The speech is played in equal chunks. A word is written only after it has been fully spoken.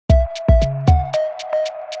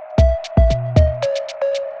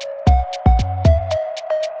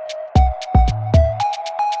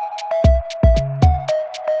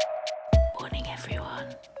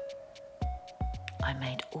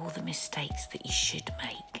that you should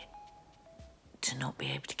make to not be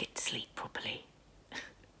able to get to sleep properly.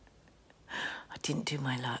 I didn't do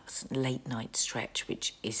my late night stretch,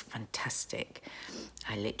 which is fantastic.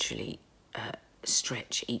 I literally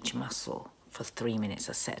stretch each muscle for 3 minutes.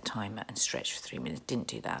 I set a timer and stretch for 3 minutes. Didn't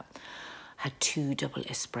do that. Had 2 double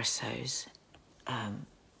espressos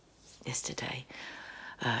yesterday.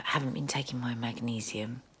 Haven't been taking my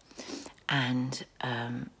magnesium, and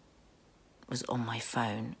was on my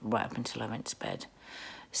phone right up until I went to bed.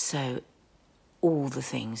 So all the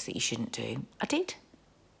things that you shouldn't do, I did.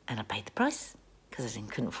 And I paid the price because I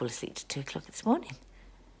couldn't fall asleep till 2 o'clock this morning.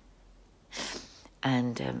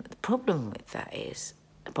 And the problem with that is,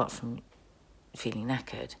 apart from feeling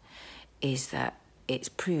knackered, is that it's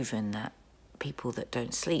proven that people that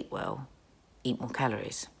don't sleep well eat more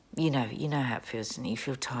calories. You know how it feels, and you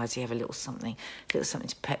feel tired, so you have a little something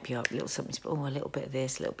to pep you up, a little something to, oh, a little bit of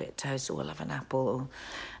this, a little bit of toast, or I'll have an apple,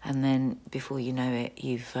 and then before you know it,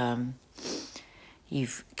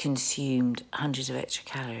 you've consumed hundreds of extra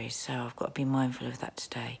calories. So I've got to be mindful of that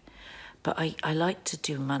today. But I like to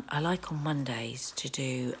do, I like on Mondays to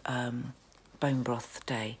do bone broth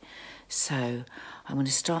day. So I'm going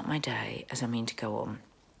to start my day as I mean to go on.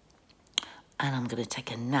 And I'm going to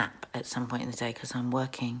take a nap at some point in the day because I'm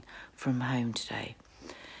working from home today.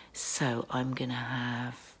 So I'm going to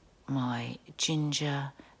have my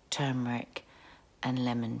ginger, turmeric and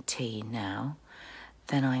lemon tea now.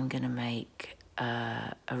 Then I'm going to make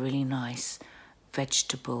a really nice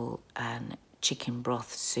vegetable and chicken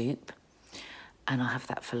broth soup. And I'll have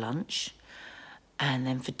that for lunch. And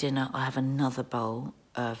then for dinner, I'll have another bowl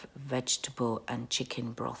of vegetable and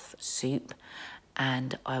chicken broth soup.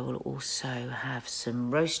 And I will also have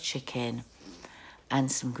some roast chicken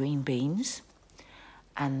and some green beans.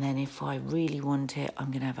 And then if I really want it, I'm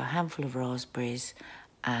going to have a handful of raspberries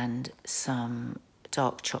and some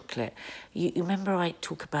dark chocolate. You remember I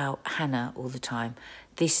talk about Hannah all the time.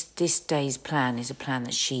 This day's plan is a plan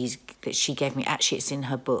that she gave me. Actually, it's in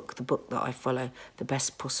her book, the book that I follow, The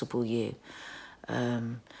Best Possible You.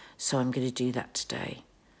 So I'm going to do that today.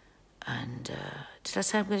 And did I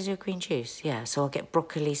say I'm going to do a green juice? Yeah, so I'll get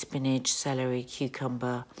broccoli, spinach, celery,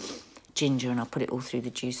 cucumber, ginger, and I'll put it all through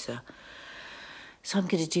the juicer. So I'm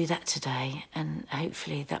going to do that today, and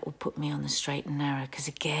hopefully that will put me on the straight and narrow, because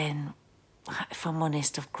again, if I'm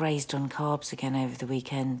honest, I've grazed on carbs again over the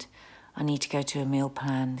weekend. I need to go to a meal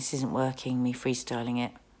plan. This isn't working, me freestyling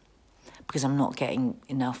it, because I'm not getting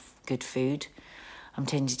enough good food. I'm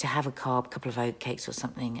tending to have a carb, a couple of oatcakes or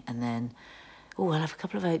something, and then, oh, I'll have a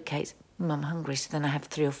couple of oatcakes. I'm hungry, so then I have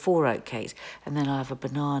 3 or 4 oatcakes, and then I'll have a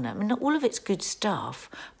banana. I mean, not all of it's good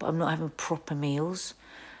stuff, but I'm not having proper meals,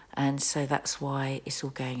 and so that's why it's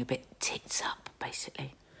all going a bit tits up,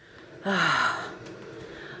 basically.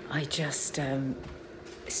 I just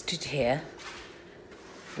stood here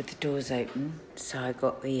with the doors open, so I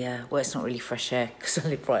got the, well, it's not really fresh air because I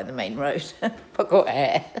live right in the main road, but I got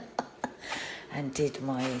air, and did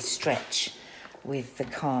my stretch with the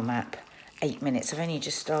Calm app, 8 minutes. I've only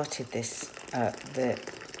just started this, I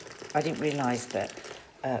didn't realise that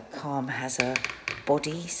Calm has a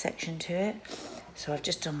body section to it, so I've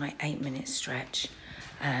just done my 8-minute stretch,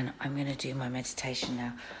 and I'm going to do my meditation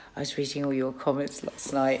now. I was reading all your comments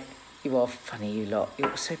last night. You are funny, you lot.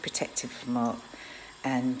 You're so protective of Mark.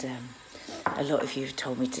 And a lot of you have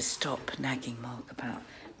told me to stop nagging Mark about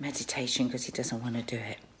meditation because he doesn't want to do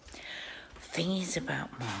it. The thing is about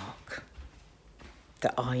Mark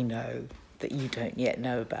that I know that you don't yet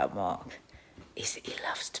know about Mark is that he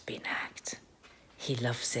loves to be nagged. He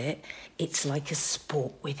loves it. It's like a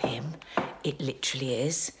sport with him. It literally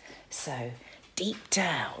is. So deep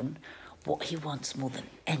down, what he wants more than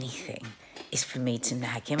anything is for me to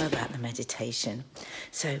nag him about the meditation.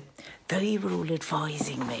 So though you were all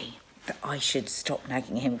advising me that I should stop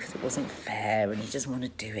nagging him because it wasn't fair and he doesn't want to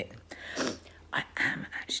do it, I am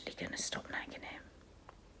actually going to stop nagging him.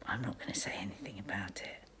 I'm not going to say anything about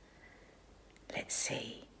it. Let's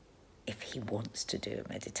see if he wants to do a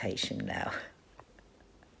meditation now.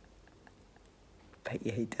 Bet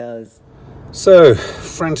you he does. So,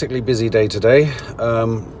 frantically busy day today,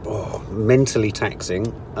 mentally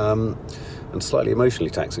taxing, and slightly emotionally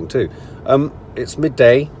taxing too. It's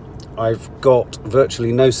midday, I've got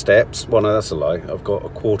virtually no steps. Well, no, that's a lie. I've got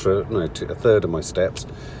a third of my steps.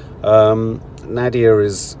 Nadia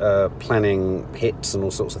is planning hits and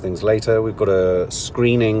all sorts of things later. We've got a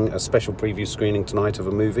special preview screening tonight of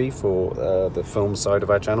a movie for the film side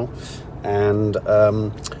of our channel. And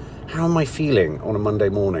how am I feeling on a Monday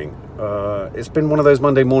morning? it's been one of those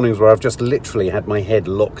Monday mornings where I've just literally had my head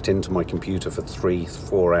locked into my computer for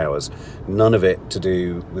 3-4 hours. None of it to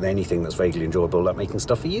do with anything that's vaguely enjoyable, like making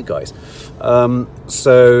stuff for you guys.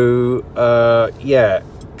 Yeah,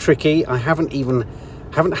 tricky. I haven't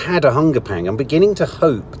had a hunger pang. I'm beginning to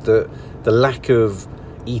hope that the lack of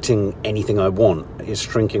eating anything I want is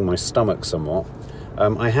shrinking my stomach somewhat.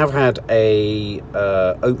 I have had a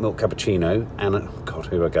oat milk cappuccino and God,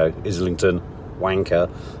 here I go, Islington wanker.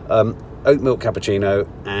 Oat milk cappuccino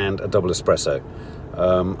and a double espresso.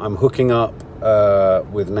 I'm hooking up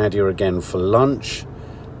with Nadia again for lunch,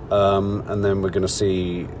 and then we're going to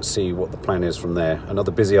see what the plan is from there.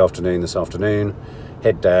 Another busy afternoon this afternoon.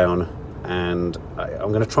 Head down, and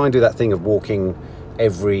I'm going to try and do that thing of walking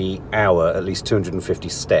every hour at least 250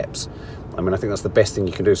 steps. I mean, I think that's the best thing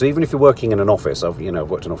you can do. So even if you're working in an office, I've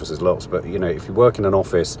worked in offices lots, but if you work in an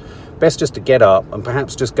office, best just to get up and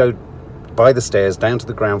perhaps just go by the stairs down to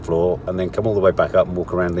the ground floor and then come all the way back up and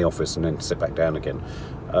walk around the office and then sit back down again.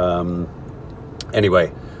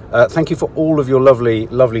 Anyway, thank you for all of your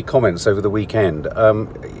lovely comments over the weekend.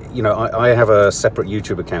 I have a separate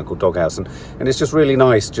YouTube account called Doghouse, and it's just really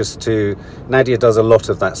nice just to... Nadia does a lot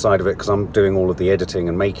of that side of it because I'm doing all of the editing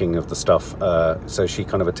and making of the stuff, so she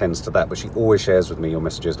kind of attends to that, but she always shares with me your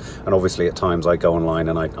messages, and obviously at times I go online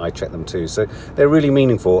and I check them too. So they're really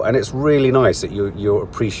meaningful, and it's really nice that you're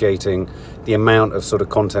appreciating the amount of sort of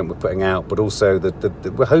content we're putting out, but also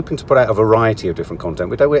that we're hoping to put out a variety of different content.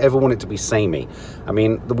 We don't ever want it to be samey. I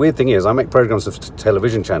mean, the weird thing is I make programs of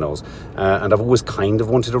television channels, and I've always kind of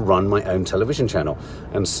wanted to run my own television channel,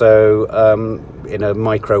 and so in a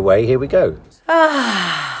micro way, here we go.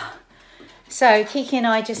 So Kiki and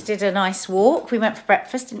I just did a nice walk. We went for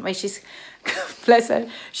breakfast, didn't we? She's bless her,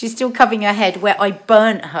 she's still covering her head where I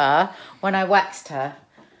burnt her when I waxed her.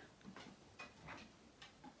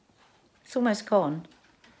 It's almost gone.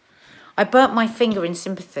 I burnt my finger in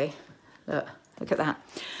sympathy. Look at that.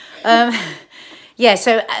 Yeah,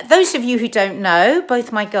 so those of you who don't know,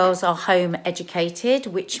 both my girls are home educated,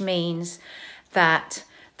 which means that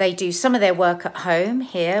they do some of their work at home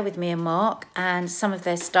here with me and Mark, and some of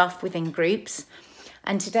their stuff within groups.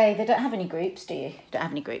 And today they don't have any groups, do you? Don't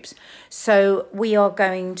have any groups. So we are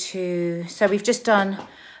going to, so we've just done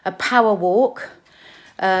a power walk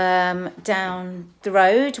down the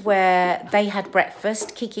road where they had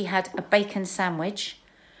breakfast. Kiki had a bacon sandwich,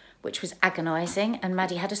 which was agonising, and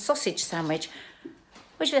Maddie had a sausage sandwich.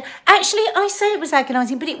 Which was, actually, I say it was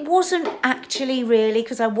agonising, but it wasn't actually really,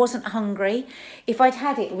 because I wasn't hungry. If I'd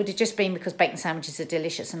had it, it would have just been because bacon sandwiches are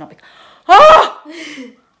delicious and not because... Oh!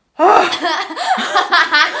 Oh!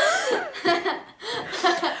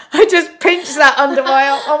 I just pinched that under my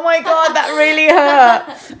arm. Oh my God, that really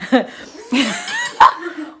hurt.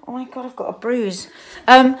 Oh my God, I've got a bruise.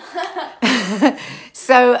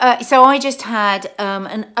 So I just had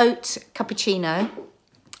an oat cappuccino.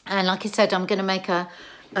 And like I said, I'm going to make a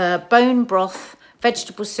bone broth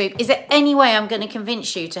vegetable soup. Is there any way I'm going to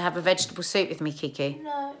convince you to have a vegetable soup with me, Kiki?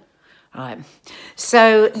 No. Right.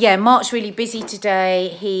 So, yeah, Mark's really busy today.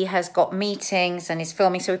 He has got meetings and is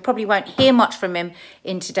filming, so we probably won't hear much from him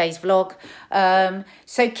in today's vlog.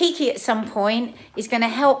 So Kiki at some point is going to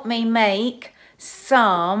help me make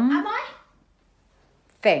some... Am I?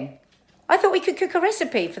 Thing. I thought we could cook a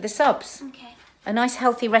recipe for the subs. Okay. A nice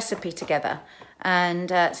healthy recipe together.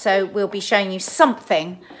 And so we'll be showing you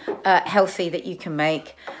something healthy that you can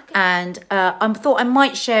make. And I thought I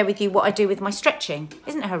might share with you what I do with my stretching.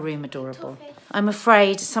 Isn't her room adorable? Toffee. I'm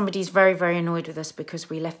afraid somebody's very, very annoyed with us because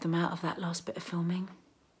we left them out of that last bit of filming.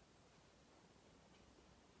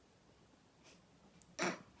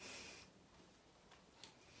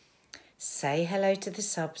 Say hello to the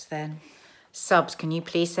subs then. Subs, can you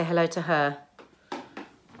please say hello to her?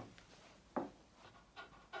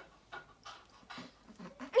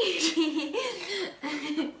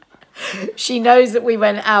 She knows that we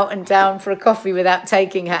went out and down for a coffee without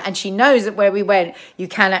taking her, and she knows that where we went you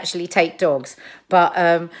can actually take dogs,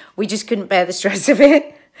 but we just couldn't bear the stress of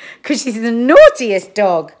it because she's the naughtiest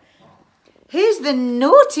dog. Who's the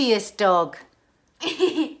naughtiest dog?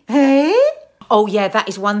 Hey? Oh yeah, that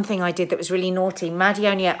is one thing I did that was really naughty. Maddie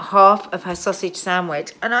only ate half of her sausage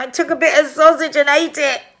sandwich and I took a bit of sausage and ate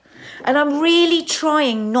it. And I'm really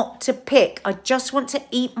trying not to pick. I just want to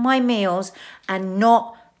eat my meals and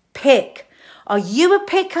not pick. Are you a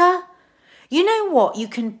picker? You know what? You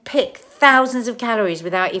can pick thousands of calories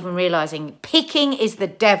without even realising. Picking is the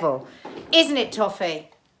devil. Isn't it, Toffee?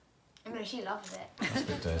 No, she loves it. That's a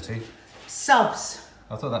bit dirty. Subs.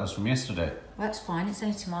 I thought that was from yesterday. That's fine. It's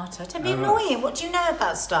only tomato. Don't be annoying. What do you know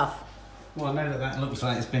about stuff? Well, I know that looks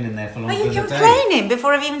like it's been in there for longer Are you than a day. complaining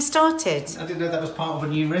before I've even started? I didn't know that was part of a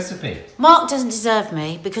new recipe. Mark doesn't deserve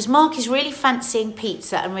me because Mark is really fancying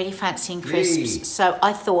pizza and really fancying crisps. Yay. So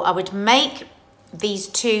I thought I would make these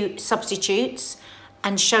two substitutes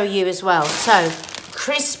and show you as well. So,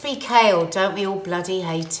 crispy kale, don't we all bloody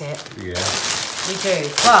hate it? Yeah. We do,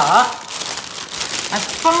 but I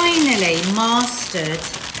finally mastered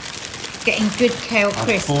getting good kale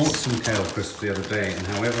crisps. I bought some kale crisps the other day, and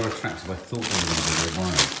however attractive I thought they were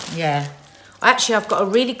going to be, Yeah. Actually, I've got a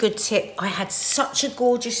really good tip. I had such a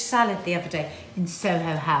gorgeous salad the other day in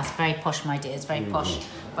Soho House. Very posh, my dears, very posh,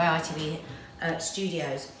 by ITV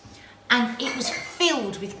Studios. And it was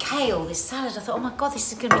filled with kale, this salad. I thought, oh my God,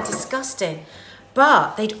 this is going to be disgusting.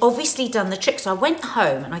 But they'd obviously done the trick. So I went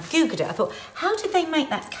home and I Googled it. I thought, how did they make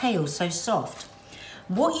that kale so soft?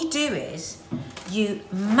 What you do is you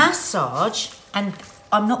massage, and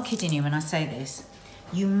I'm not kidding you when I say this,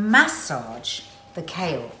 you massage the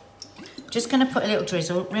kale. Just going to put a little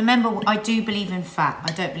drizzle. Remember, I do believe in fat.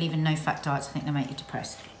 I don't believe in no fat diets. I think they make you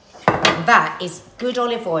depressed. That is good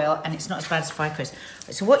olive oil, and it's not as bad as fried crisps.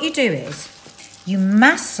 So what you do is you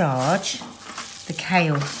massage the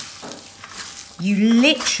kale. You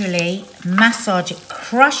literally massage it,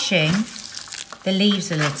 crushing the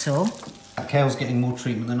leaves a little. That kale's getting more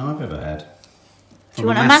treatment than I've ever had. Do you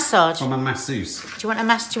want a massage? From a masseuse. Do you want a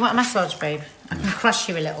massage, babe? I can crush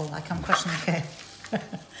you a little, like I'm crushing the kale.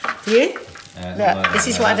 Do you? Look, this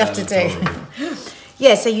is what I'd have to do.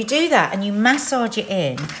 Yeah, so you do that and you massage it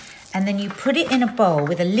in, and then you put it in a bowl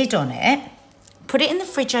with a lid on it, put it in the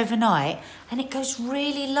fridge overnight, and it goes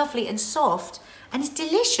really lovely and soft, and it's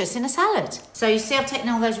delicious in a salad. So you see I've taken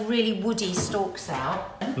all those really woody stalks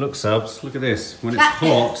out. Look, subs, look at this. When it's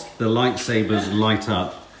hot, the lightsabers light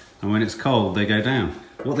up, and when it's cold, they go down.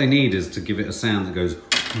 What they need is to give it a sound that goes...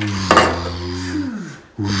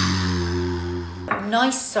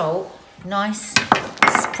 Nice salt, nice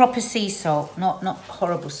proper sea salt, not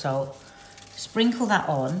horrible salt. Sprinkle that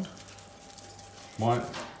on. What?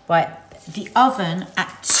 Right, the oven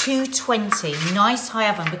at 220, nice high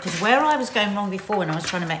oven, because where I was going wrong before when I was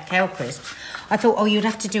trying to make kale crisps, I thought, oh, you'd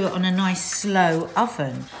have to do it on a nice slow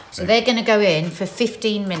oven. So they're going to go in for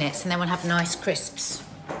 15 minutes and then we'll have nice crisps,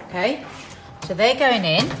 okay? So they're going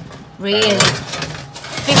in, really,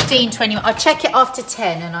 15, 20 minutes. I'll check it after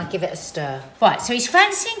 10 and I'll give it a stir. Right, so he's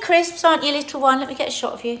fancying crisps, aren't you, little one? Let me get a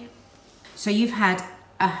shot of you. So you've had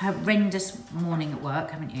a horrendous morning at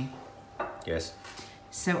work, haven't you? Yes.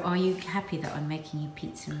 So are you happy that I'm making you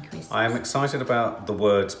pizza and crisps? I am excited about the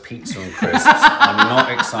words pizza and crisps. I'm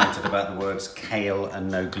not excited about the words kale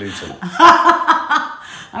and no gluten.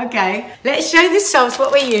 Okay, let's show the sauce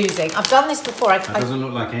what we're using. I've done this before. That doesn't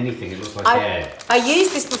look like anything, it looks like air. I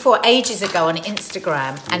used this before ages ago on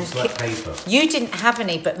Instagram. It looks like paper. You didn't have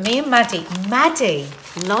any, but me and Maddie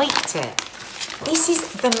liked it. This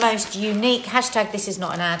is the most unique, hashtag this is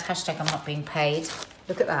not an ad, hashtag I'm not being paid.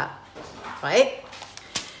 Look at that, right?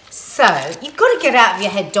 So, you've got to get out of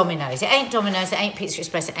your head Domino's. It ain't Domino's, it ain't Pizza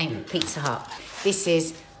Express, it ain't Pizza Hut. This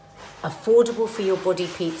is affordable for your body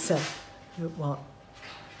pizza. What?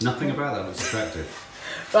 Nothing about that looks attractive.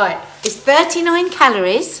 Right, it's 39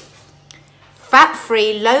 calories,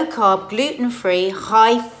 fat-free, low-carb, gluten-free,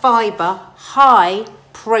 high-fibre, high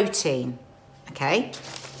protein, okay?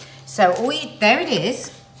 So there it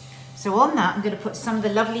is. So on that, I'm going to put some of the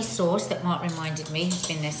lovely sauce that Mark reminded me has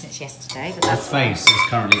been there since yesterday. But Her face is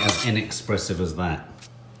currently as inexpressive as that.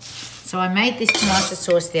 So I made this tomato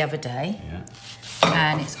sauce the other day. Yeah.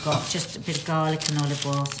 And it's got just a bit of garlic and olive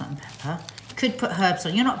oil, salt and pepper. Could put herbs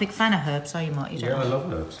on. You're not a big fan of herbs, are you, Mark? You don't I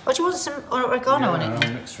love herbs. Oh, do you want some oregano on it?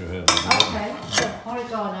 A mixture of herbs. Okay, so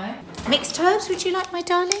oregano. Mixed herbs, would you like, my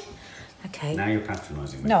darling? Okay. Now you're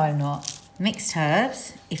patronising me. No, I'm not. Mixed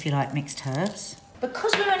herbs, if you like mixed herbs.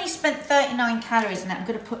 Because we only spent 39 calories in that, I'm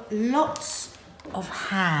going to put lots of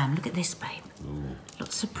ham. Look at this, babe. Ooh,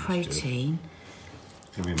 lots of protein.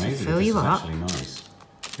 It's going to be amazing. Fill This you is up. actually nice.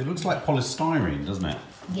 It looks like polystyrene, doesn't it?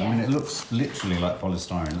 Yeah. I mean, it looks literally like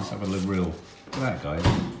polystyrene. Let's have a real... Look at that, guys.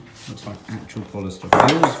 Looks like actual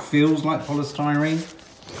polystyrene. Feels like polystyrene.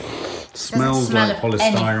 Smells like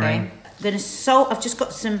polystyrene. I'm going to salt. I've just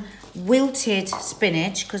got some wilted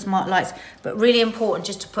spinach because Mark likes, but really important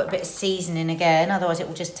just to put a bit of seasoning again, otherwise it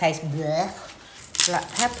will just taste bleh. Black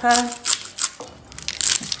pepper.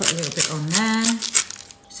 Let's put a little bit on there.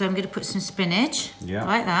 So I'm going to put some spinach,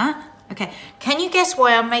 like that. Okay. Can you guess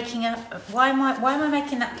why I'm making why am I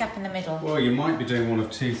making that gap in the middle? Well, you might be doing one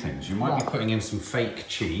of two things. You might be putting in some fake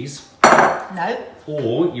cheese. No.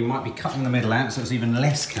 Or you might be cutting the middle out so it's even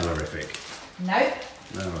less calorific. No.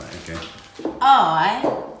 Oh, right, okay. I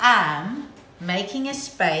am making a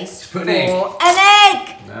space for Put an an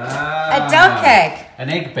egg. Ah, A duck egg. An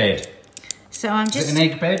egg bed. So I'm just... Is it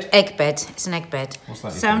an egg bed? Egg bed. It's an egg bed. What's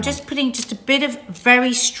that? So I'm just putting just a bit of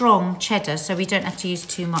very strong cheddar so we don't have to use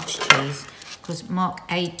too much cheese. Because Mark,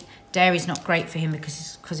 A, dairy's not great for him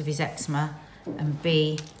because of his eczema. And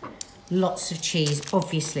B, lots of cheese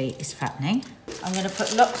obviously is fattening. I'm going to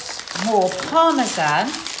put lots more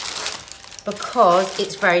Parmesan because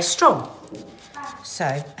it's very strong.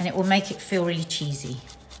 So, and it will make it feel really cheesy.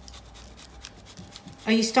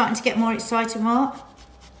 Are you starting to get more excited, Mark?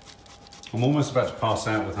 I'm almost about to pass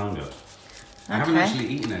out with hunger. I haven't actually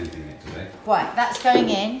eaten anything yet today. Right, that's going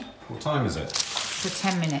in. What time is it? For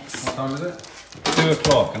 10 minutes. What time is it? 2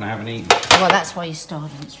 o'clock and I haven't eaten. Well, that's why you're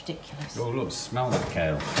starving. It's ridiculous. Oh look, smell that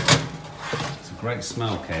kale. It's a great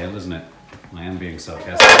smell, kale, isn't it? I am being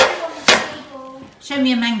sarcastic. Show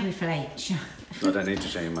me a mangry face. I don't need to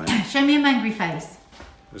show you mine. Show me a mangry face.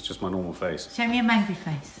 It's just my normal face. Show me a mangry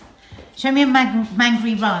face. Show me a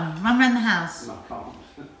mangry run. Run around the house. No, I can't.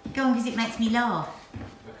 Go on, because it makes me laugh.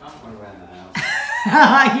 I can't run around the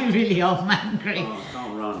house. You really are mangry. Oh, I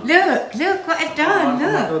can't run. Look what I've done. Oh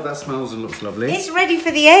my Look. God, that smells and looks lovely. It's ready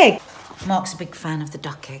for the egg. Mark's a big fan of the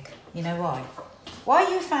duck egg. You know why? Why are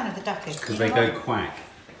you a fan of the duck egg? Because they go quack.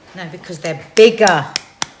 No, because they're bigger.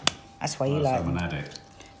 That's why you like I'm them. an addict.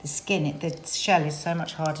 The skin, the shell is so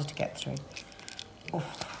much harder to get through. Oh.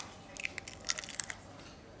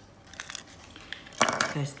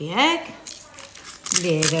 There's the egg.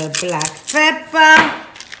 Little black pepper.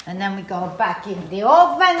 And then we go back in the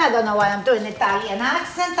oven. I don't know why I'm doing Italian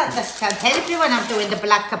accent. I just can't help you when I'm doing the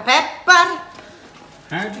black pepper.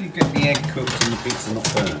 How do you get the egg cooked and the pizza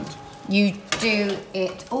not burnt? You do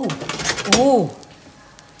it. Oh.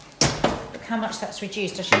 Look how much that's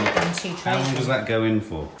reduced. I should have done 2 trays. How long does that go in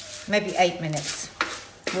for? Maybe 8 minutes.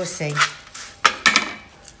 We'll see.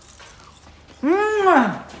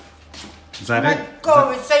 Mmm. Is that Oh it? my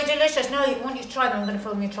God, it's so delicious. No, I want you to try them. I'm going to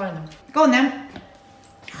film you trying them. Go on then.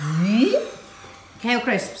 Kale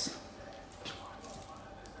crisps.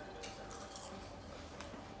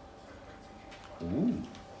 Ooh.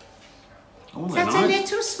 Oh, they're That's nice. a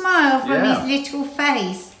little smile from Yeah. his little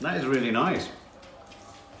face. That is really nice.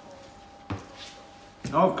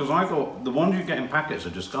 Oh, because I thought the ones you get in packets are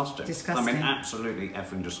disgusting. Disgusting. I mean, absolutely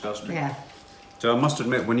effing disgusting. Yeah. So I must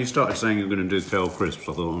admit, when you started saying you were going to do kale crisps,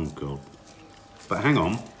 I thought, oh God. But hang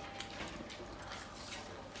on.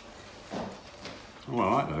 Oh,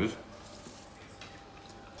 I like those.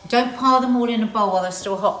 Don't pile them all in a bowl while they're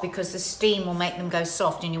still hot because the steam will make them go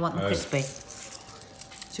soft and you want them crispy. So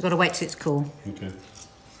you've got to wait till it's cool. Okay.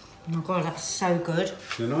 Oh my God, that's so good.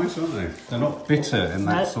 They're nice, aren't they? They're not bitter in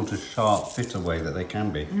that sort of sharp, bitter way that they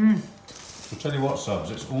can be. I'll tell you what,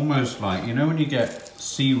 Subs, it's almost like, you know when you get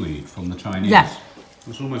seaweed from the Chinese? Yeah.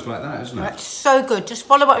 It's almost like that, isn't it? That's so good. Just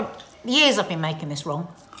follow what... Years I've been making this wrong.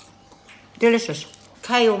 Delicious.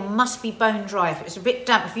 Kale must be bone dry. If it's a bit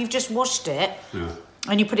damp, if you've just washed it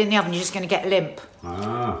and you put it in the oven, you're just going to get limp.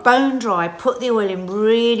 Ah. Bone dry, put the oil in,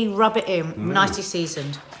 really rub it in, nicely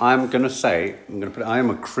seasoned. I'm going to say, I am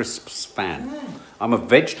a crisps fan. I'm a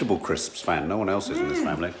vegetable crisps fan. No one else is in this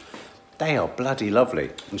family. They are bloody lovely.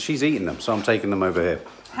 And she's eating them, so I'm taking them over here.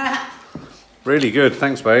 Really good.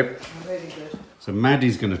 Thanks, babe. Really good. So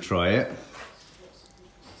Maddie's going to try it.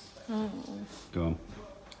 Go on.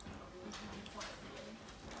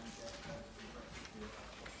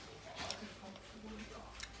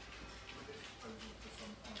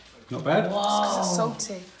 Not bad? It's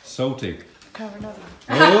salty. Salty. Can I have another?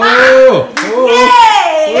 Oh!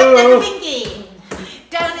 Yay! I'm never thinking.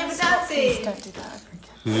 Don't ever Please dancing. don't do that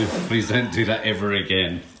ever again. Please don't do that ever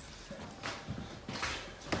again.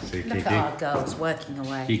 See, Look at our girls working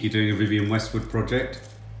away. Kiki doing a Vivienne Westwood project.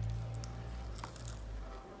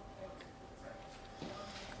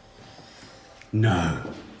 No.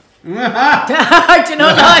 I do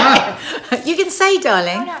not like it. You can say,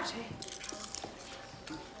 darling. No, actually.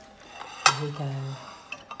 Here we go.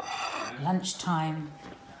 Lunchtime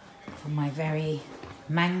for my very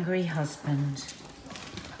mangry husband.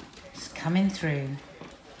 It's coming through.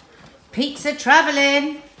 Pizza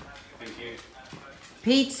travelling. Thank you.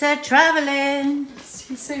 Pizza travelling.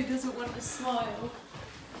 She so doesn't want to smile.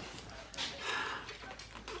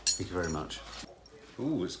 Thank you very much.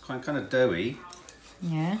 Ooh, it's quite kind of doughy.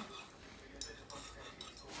 Yeah.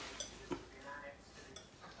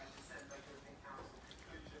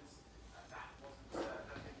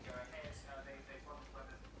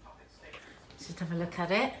 Just have a look at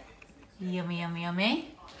it. Yummy, yummy,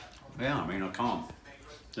 yummy. Yeah, I mean, I can't.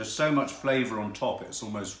 There's so much flavour on top, it's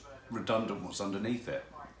almost redundant what's underneath it.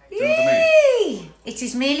 Do you know what I mean? Yay! It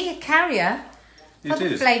is merely a carrier for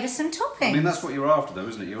the flavoursome toppings. I mean, that's what you're after, though,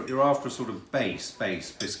 isn't it? You're after a sort of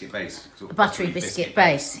biscuit base. Sort of buttery biscuit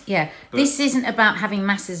base, yeah. But this isn't about having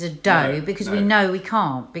masses of dough because we know we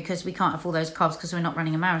can't have all those carbs because we're not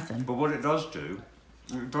running a marathon. But what it does do,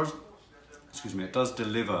 it does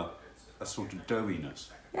deliver a sort of doughiness.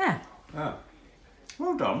 Yeah. Yeah.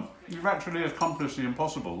 Well done. You've actually accomplished the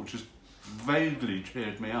impossible, which has vaguely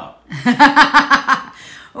cheered me up.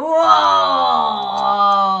 Whoa!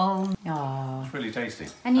 Oh. It's really tasty.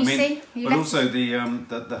 And you see, but also the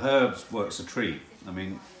herbs works a treat. I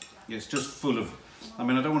mean, it's just full of. I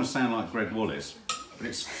mean, I don't want to sound like Greg Wallace, but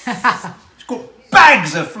it's got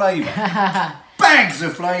bags of flavour, bags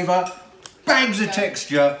of flavour, bags of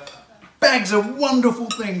texture, bags of wonderful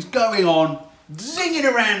things going on, zinging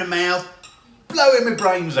around the mouth, blowing my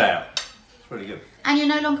brains out. It's really good. And you're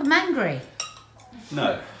no longer mangry.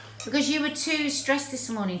 No. Because you were too stressed this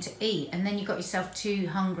morning to eat, and then you got yourself too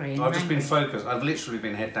hungry. And I've just been focused. I've literally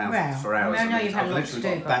been head down for hours. I know you've had a lot to do. I've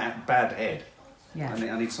literally got a bad head. Yeah.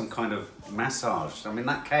 I need some kind of massage. I mean,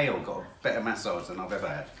 that kale got a better massage than I've ever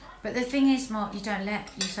had. But the thing is, Mark, you don't let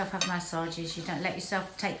yourself have massages. You don't let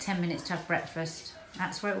yourself take 10 minutes to have breakfast.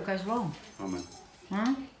 That's where it all goes wrong. Oh, man.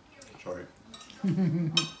 Hmm? Sorry.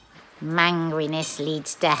 Mangriness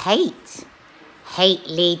leads to hate. Hate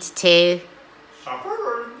leads to...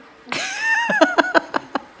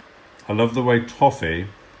 I love the way toffee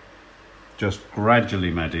just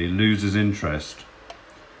gradually, Maddie, loses interest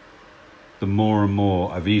the more and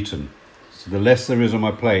more I've eaten. So the less there is on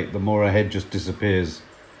my plate, the more her head just disappears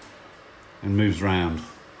and moves round.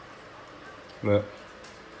 Look,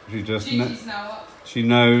 she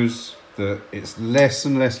knows that it's less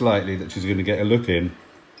and less likely that she's going to get a look in.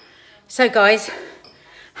 So guys,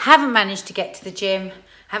 haven't managed to get to the gym.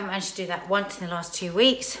 Haven't managed to do that once in the last 2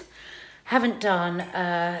 weeks. Haven't done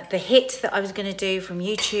the hit that I was going to do from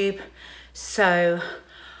YouTube. So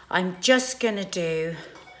I'm just going to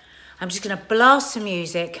blast some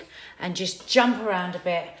music and just jump around a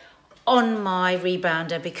bit on my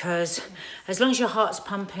rebounder, because as long as your heart's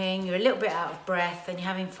pumping, you're a little bit out of breath and you're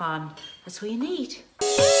having fun, that's all you need.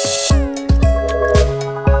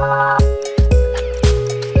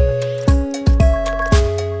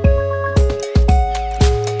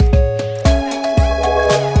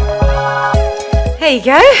 There you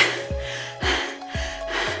go.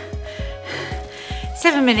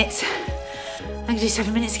 7 minutes. I'm gonna do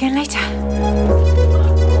 7 minutes again later.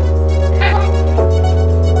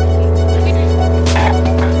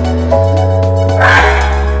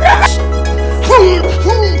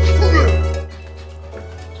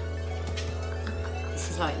 This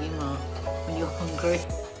is like you, Mark, when you're hungry.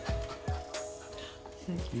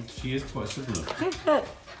 She is quite similar. Look.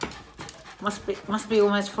 Must be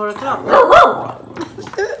almost 4 o'clock.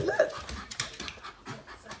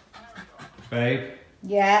 Babe?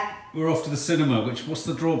 Yeah? We're off to the cinema. What's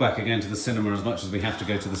the drawback again to the cinema, as much as we have to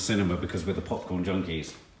go to the cinema because we're the popcorn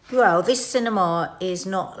junkies? Well, this cinema is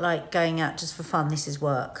not like going out just for fun. This is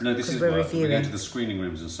work. No, this is we're work. reviewing. We're going to the screening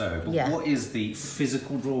rooms and so. But yeah. What is the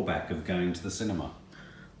physical drawback of going to the cinema?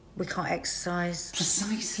 We can't exercise.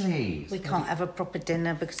 Precisely. We can't have a proper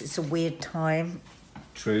dinner because it's a weird time.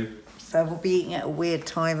 True. So we'll be eating at a weird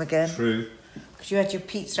time again. True. Because you had your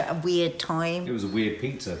pizza at a weird time. It was a weird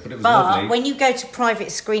pizza, but it was lovely. But when you go to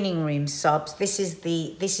private screening rooms, subs, this is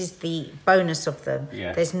the bonus of them.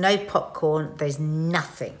 Yeah. There's no popcorn. There's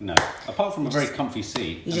nothing. No, apart from a very comfy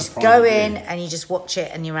seat. You just go in and you just watch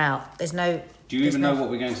it and you're out. There's no. Do you even know what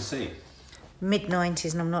we're going to see?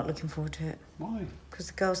 Mid-90s, and I'm not looking forward to it. Why? Because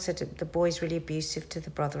the girl said the boy's really abusive to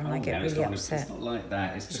the brother, and I get really upset. It's not like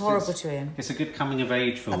that. It's horrible to him. It's a good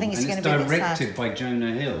coming-of-age film. I think it's and it's directed by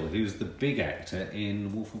Jonah Hill, who's the big actor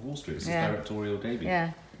in Wolf of Wall Street. It's his directorial debut.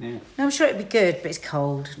 Yeah. Yeah. No, I'm sure it'd be good, but it's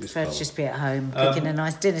cold. I prefer to just be at home cooking a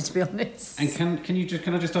nice dinner, to be honest. And can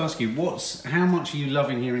I just ask you, how much are you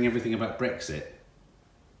loving hearing everything about Brexit?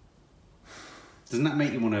 Doesn't that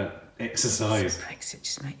make you want to exercise? Brexit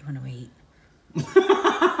just make you want to eat.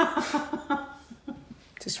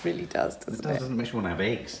 Just really does, doesn't it? Doesn't make you want to have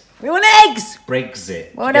eggs. We want eggs!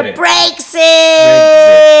 Brexit. We want a Brexit!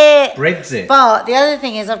 Brexit. But the other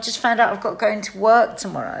thing is, I've just found out I've got to go into work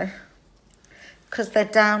tomorrow. Because they're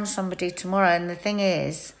down somebody tomorrow. And the thing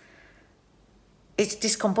is, it's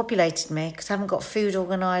discombobulated me because I haven't got food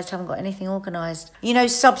organised, haven't got anything organised. You know,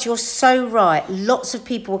 subs, you're so right. Lots of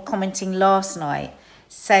people were commenting last night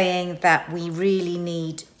saying that we really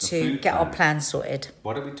need to get our plan sorted.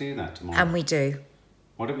 Why don't we do that tomorrow? And we do.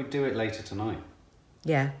 Why don't we do it later tonight?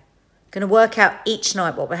 Yeah. Going to work out each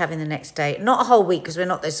night what we're having the next day. Not a whole week, because we're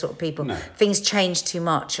not those sort of people. No. Things change too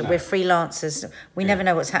much. No. We're freelancers. We never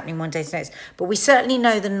know what's happening one day to the next. But we certainly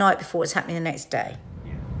know the night before what's happening the next day.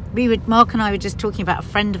 Yeah. Mark and I were just talking about a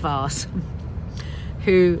friend of ours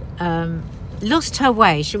who lost her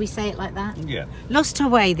way. Should we say it like that? Yeah. Lost her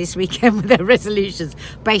way this weekend with her resolutions.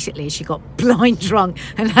 Basically, she got blind drunk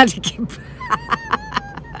and had to keep...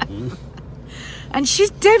 And she's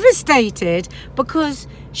devastated because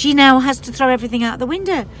she now has to throw everything out the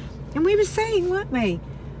window. And we were saying, weren't we?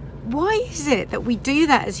 Why is it that we do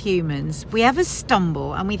that as humans? We have a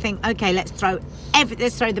stumble and we think, okay, let's throw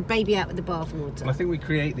the baby out with the bathwater. Well, I think we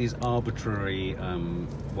create these arbitrary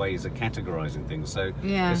ways of categorising things. So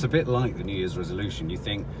yeah. It's a bit like the New Year's resolution. You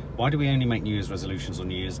think, why do we only make New Year's resolutions on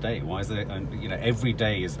New Year's Day? Why is there, you know, every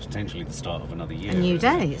day is potentially the start of another year. A new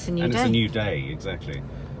day. It's a new day. It's a new day, exactly.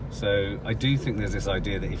 So I do think there's this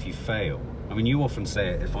idea that if you fail, I mean, you often say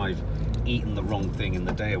it, if I've eaten the wrong thing in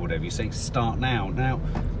the day or whatever, you say start now. Now,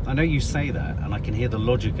 I know you say that and I can hear the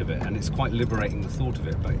logic of it and it's quite liberating, the thought of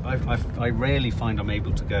it, but I rarely find I'm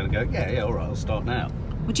able to go and go, yeah, all right, I'll start now.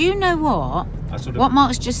 Well, do you know what? What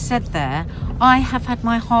Mark's just said there, I have had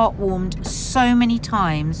my heart warmed so many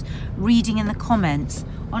times reading in the comments.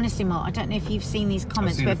 Honestly, Mark, I don't know if you've seen these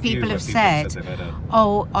comments where people have said,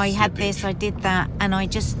 oh, I had this, I did that, and I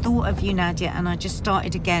just thought of you, Nadia, and I just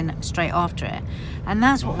started again straight after it. And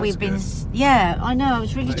that's what we've been... Yeah, I know, I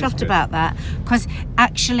was really chuffed about that. Because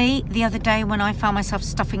actually, the other day when I found myself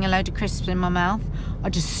stuffing a load of crisps in my mouth, I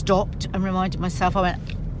just stopped and reminded myself, I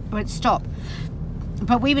went, stop.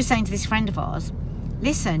 But we were saying to this friend of ours,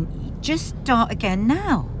 listen, just start again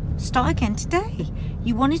now. Start again today.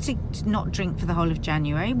 You wanted to not drink for the whole of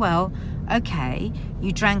January. Well, okay,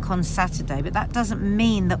 you drank on Saturday, but that doesn't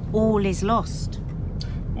mean that all is lost.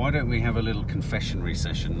 Why don't we have a little confessionary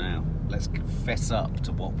session now? Let's confess up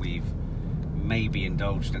to what we've maybe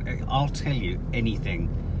indulged in. I'll tell you anything,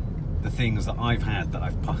 the things that I've had that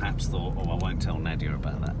I've perhaps thought, oh, I won't tell Nadia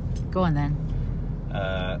about that. Go on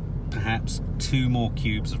then. Perhaps 2 more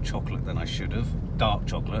cubes of chocolate than I should have. Dark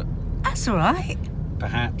chocolate. That's all right.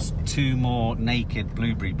 Perhaps 2 more naked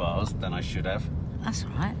blueberry bars than I should have. That's all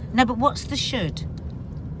right. No, but what's the should?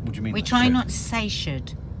 What do you mean? We try not to say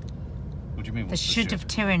should. What do you mean? The should of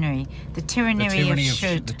tyranny. The tyranny of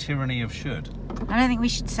should. The tyranny of should. I don't think we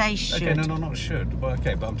should say should. Okay, no, not should. Well,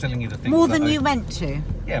 okay, but I'm telling you the things. More than you meant to.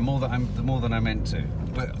 Yeah, more than I meant to.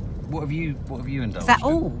 But what have you indulged? Is that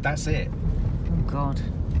all? That's it. Oh God.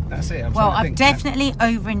 That's it. Well, I've definitely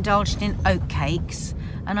overindulged in oat cakes.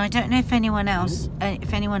 And I don't know if anyone else,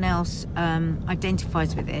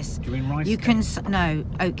 identifies with this. Do you mean rice? No,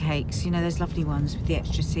 oat cakes. You know those lovely ones with the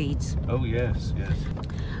extra seeds. Oh yes.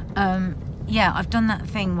 Yeah, I've done that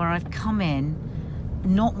thing where I've come in,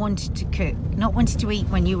 not wanted to cook, not wanted to eat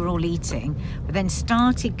when you were all eating, but then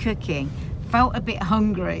started cooking, felt a bit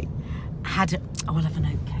hungry, I'll have an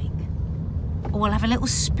oat cake. Or I'll have a little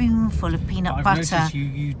spoonful of peanut butter. I've noticed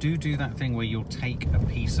you do that thing where you'll take a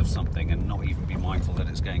piece of something and not even be mindful that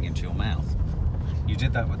it's going into your mouth. You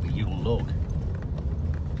did that with the Yule log.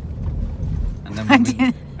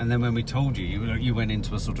 And then when we told you, you went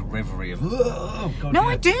into a sort of reverie of, oh God. No,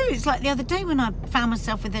 I do. It's like the other day when I found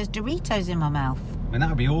myself with those Doritos in my mouth. I mean, that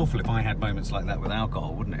would be awful if I had moments like that with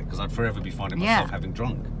alcohol, wouldn't it? Because I'd forever be finding myself having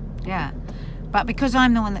drunk. Yeah. But because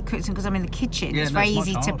I'm the one that cooks and because I'm in the kitchen, it's very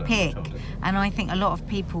easy to pick. And I think a lot of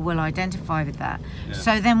people will identify with that. Yeah.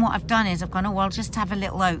 So then what I've done is I've gone, oh, well, I'll just have a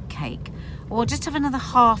little oat cake. Or I'll just have another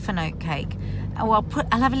half an oat cake. Or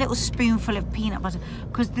I'll have a little spoonful of peanut butter.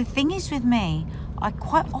 Because the thing is with me, I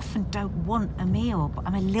quite often don't want a meal, but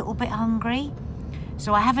I'm a little bit hungry.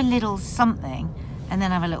 So I have a little something and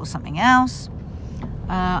then I have a little something else.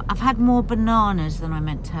 I've had more bananas than I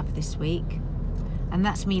meant to have this week. And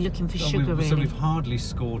that's me looking for sugar, really. So we've hardly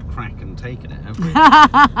scored crack and taken it, have we?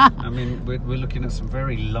 I mean, we're looking at some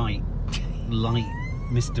very light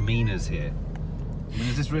misdemeanors here. I mean,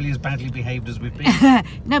 is this really as badly behaved as we've been?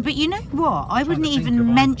 No, but you know what? I wouldn't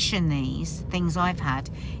even mention these things I've had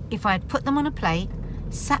if I had put them on a plate,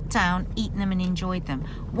 sat down, eaten them and enjoyed them.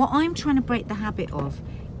 What I'm trying to break the habit of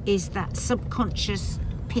is that subconscious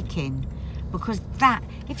picking. Because that,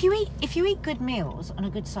 if you eat good meals on a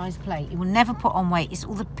good sized plate, you will never put on weight. It's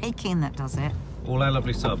all the picking that does it. All our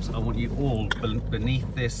lovely subs, I want you all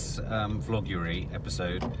beneath this vloguary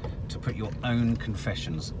episode to put your own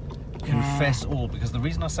confessions. Confess all, because the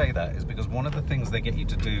reason I say that is because one of the things they get you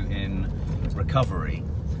to do in recovery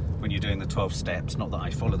when you're doing the 12 steps, not that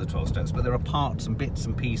I follow the 12 steps, but there are parts and bits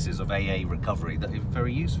and pieces of AA recovery that are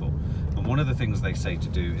very useful. And one of the things they say to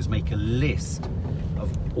do is make a list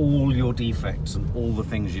of all your defects and all the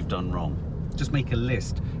things you've done wrong. Just make a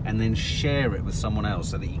list and then share it with someone else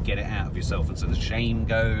so that you get it out of yourself, and so the shame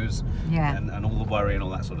goes, and all the worry and all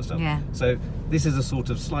that sort of stuff. So this is a sort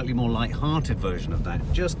of slightly more light-hearted version of that.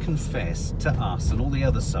 Just confess to us and all the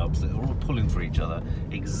other subs that are all pulling for each other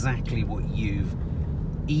exactly what you've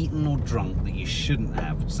eaten or drunk that you shouldn't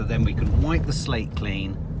have, so then we can wipe the slate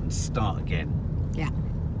clean and start again.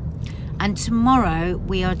 And tomorrow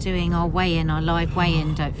we are doing our weigh-in, our live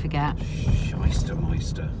weigh-in, don't forget.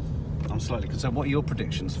 Meister. I'm slightly concerned. What are your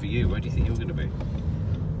predictions for you? Where do you think you're going to be? Do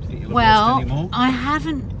you think you'll well, have lost any more? I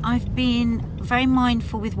haven't. I've been very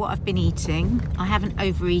mindful with what I've been eating. I haven't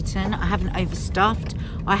overeaten. I haven't overstuffed.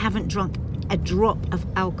 I haven't drunk a drop of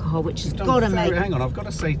alcohol, which has got to make... Hang on, I've got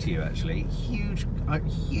to say to you, actually, huge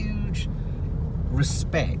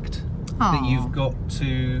respect that you've got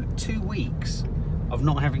to 2 weeks of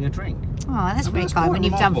not having a drink. Oh, that's very kind when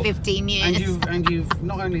you've done 15 years. And you've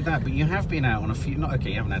not only that, but you have been out on a few,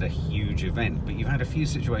 you haven't had a huge event, but you've had a few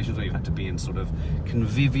situations where you've had to be in sort of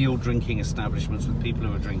convivial drinking establishments with people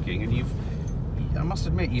who are drinking, and I must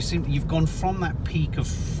admit, you've gone from that peak of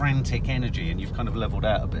frantic energy and you've kind of leveled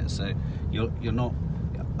out a bit, so you're not,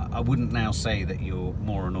 I wouldn't now say that you're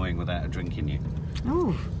more annoying without a drink in you.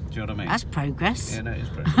 Ooh. Do you know what I mean? That's progress. Yeah, no, it is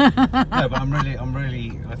progress. No, but I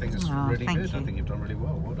think it's really good. You. I think you've done really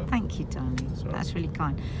well. Well done. Thank you, darling. That's really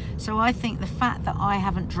kind. So I think the fact that I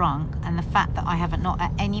haven't drunk and the fact that I haven't not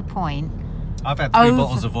at any point... I've had 3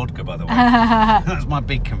 bottles of vodka, by the way. That's my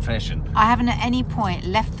big confession. I haven't at any point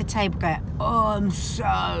left the table going, oh, I'm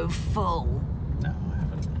so full. No, I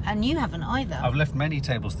haven't. And you haven't either. I've left many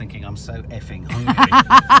tables thinking I'm so effing hungry.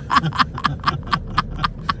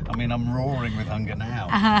 I mean, I'm roaring with hunger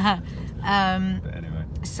now. But anyway.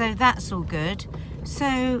 So that's all good.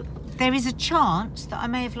 So there is a chance that I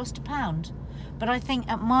may have lost a pound. But I think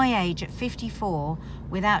at my age, at 54,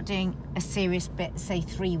 without doing a serious bit, say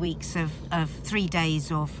 3 weeks of 3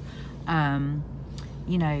 days of,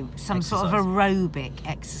 you know, some sort of aerobic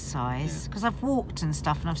exercise, because I've walked and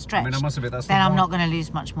stuff and I've stretched, I mean, I must admit, then I'm not going to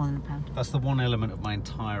lose much more than a pound. That's the one element of my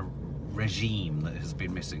entire regime that has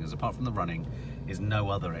been missing, as apart from the running, is no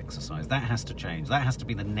other exercise. That has to change. That has to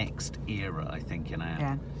be the next era, I think, in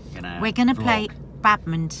our We're going to play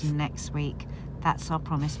badminton next week. That's our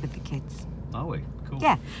promise with the kids. Are we? Cool.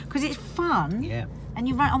 Yeah, because it's fun. Yeah. And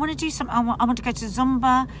you're right, I want to do something. I want to go to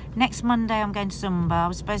Zumba. Next Monday I'm going to Zumba. I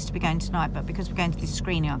was supposed to be going tonight, but because we're going to this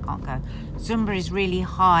screening, I can't go. Zumba is really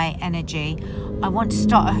high energy. I want to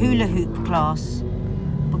start a hula hoop class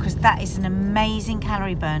because that is an amazing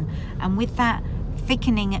calorie burn. And with that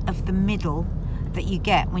thickening of the middle that you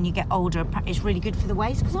get when you get older, it's really good for the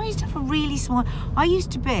waist. Because I used to have a really small... I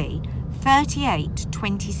used to be 38,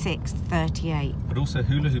 26, 38. But also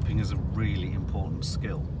hula hooping is a really important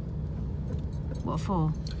skill. What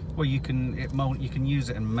for? Well, you can use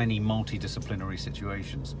it in many multidisciplinary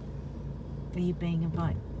situations. Are you being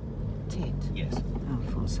invited? Yes. Oh,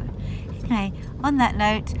 I thought so. Okay, on that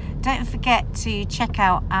note, don't forget to check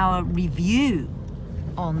out our review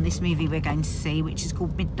on this movie we're going to see, which is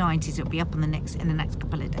called Mid-90s. It'll be up on in the next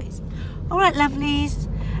couple of days. All right, lovelies.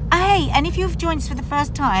 Hey, and if you've joined us for the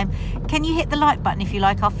first time, can you hit the like button if you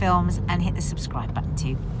like our films, and hit the subscribe button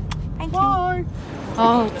too. Thank you. Bye.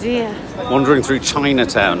 Oh dear. Wandering through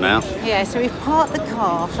Chinatown now. Yeah, so we've parked the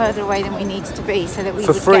car further away than we needed to be so that we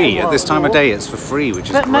for would free get at this time of day. It's for free, which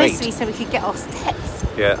is but great. Mostly so we could get our steps.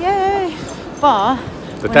 Yeah. Yay. But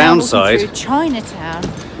the we're downside. Now walking through Chinatown,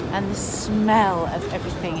 and the smell of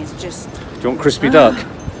everything is just. Do you want crispy duck?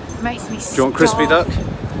 Makes me. Do you want crispy duck?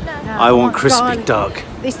 No, I want crispy garlic. duck.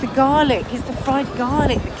 It's the garlic. It's the fried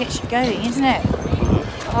garlic that gets you going, isn't it?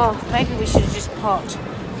 Oh, maybe we should have just parked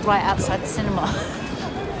right outside the cinema.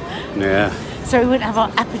 Yeah. So we wouldn't have our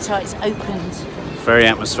appetites opened. Very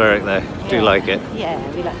atmospheric there. Yeah. Do you like it? Yeah,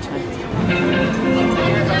 we like Chinatown.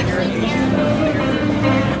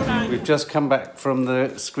 We've just come back from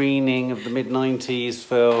the screening of the mid-90s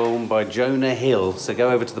film by Jonah Hill. So go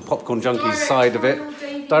over to the Popcorn Junkies side of it.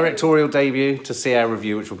 Directorial debut to see our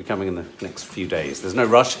review, which will be coming in the next few days. There's no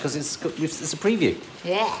rush because it's a preview.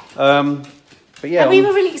 Yeah. But yeah. And we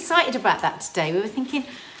were really excited about that today. We were thinking,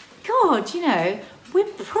 God, you know, we're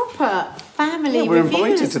proper family we're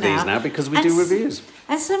reviewers invited to these now because we do reviews.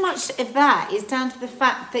 And so much of that is down to the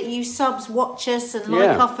fact that you subs watch us and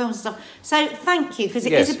like our films and stuff. So thank you, because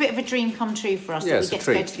it is a bit of a dream come true for us that we get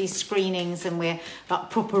to go to these screenings and we're like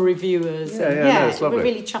proper reviewers. No, it's lovely. We're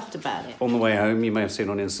really chuffed about it. On the way home, you may have seen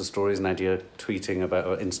on Insta stories NADIA tweeting about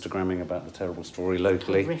or Instagramming about the terrible story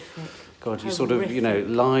locally. Horrific. God, you sort of, you know,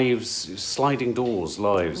 lives, sliding doors,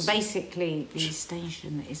 lives. Basically, the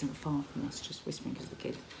station that isn't far from us, just whispering because of the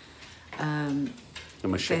kids, A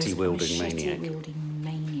machete-wielding maniac. Machete-wielding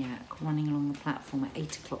maniac running along the platform at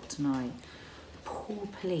 8 o'clock tonight. Poor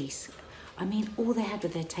police. I mean, all they had were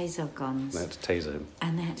their taser guns. They had to taser him.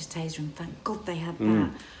 And they had to taser him. Thank God they had that.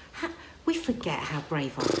 We forget how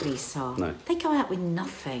brave our police are. No. They go out with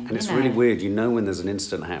nothing. And it's really weird. You know when there's an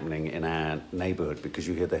incident happening in our neighbourhood because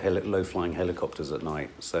you hear the low-flying helicopters at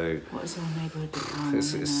night. So what is our neighbourhood become?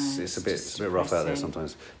 it's a bit rough out there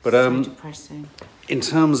sometimes. But so depressing. In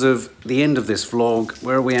terms of the end of this vlog,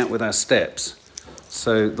 where are we at with our steps?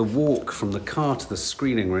 So the walk from the car to the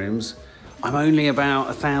screening rooms, I'm only about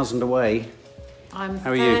 1,000 away. I'm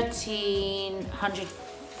How are you?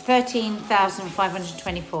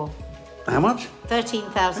 13,524. How much?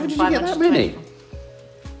 13,524. How did you get that many?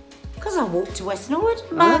 Because I walked to West Norwood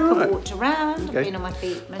and back. Right. I've walked around. Okay. I've been on my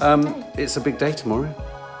feet most of the day. It's a big day tomorrow.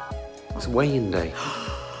 It's weigh-in day.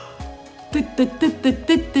 Live We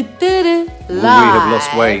have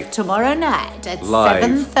lost weight. Tomorrow night at Live.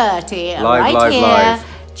 7:30. Live, right here. live.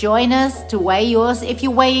 Join us to weigh yours. If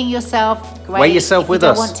you're weighing yourself, great. Weigh yourself with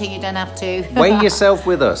us. If you don't want to, you don't have to. Weigh yourself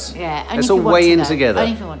with us. Yeah, only Let's if all you want weigh to, in though. together.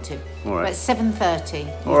 Only if you want to. All right. But 7:30.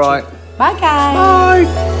 All right. Bye, guys.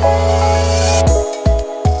 Bye.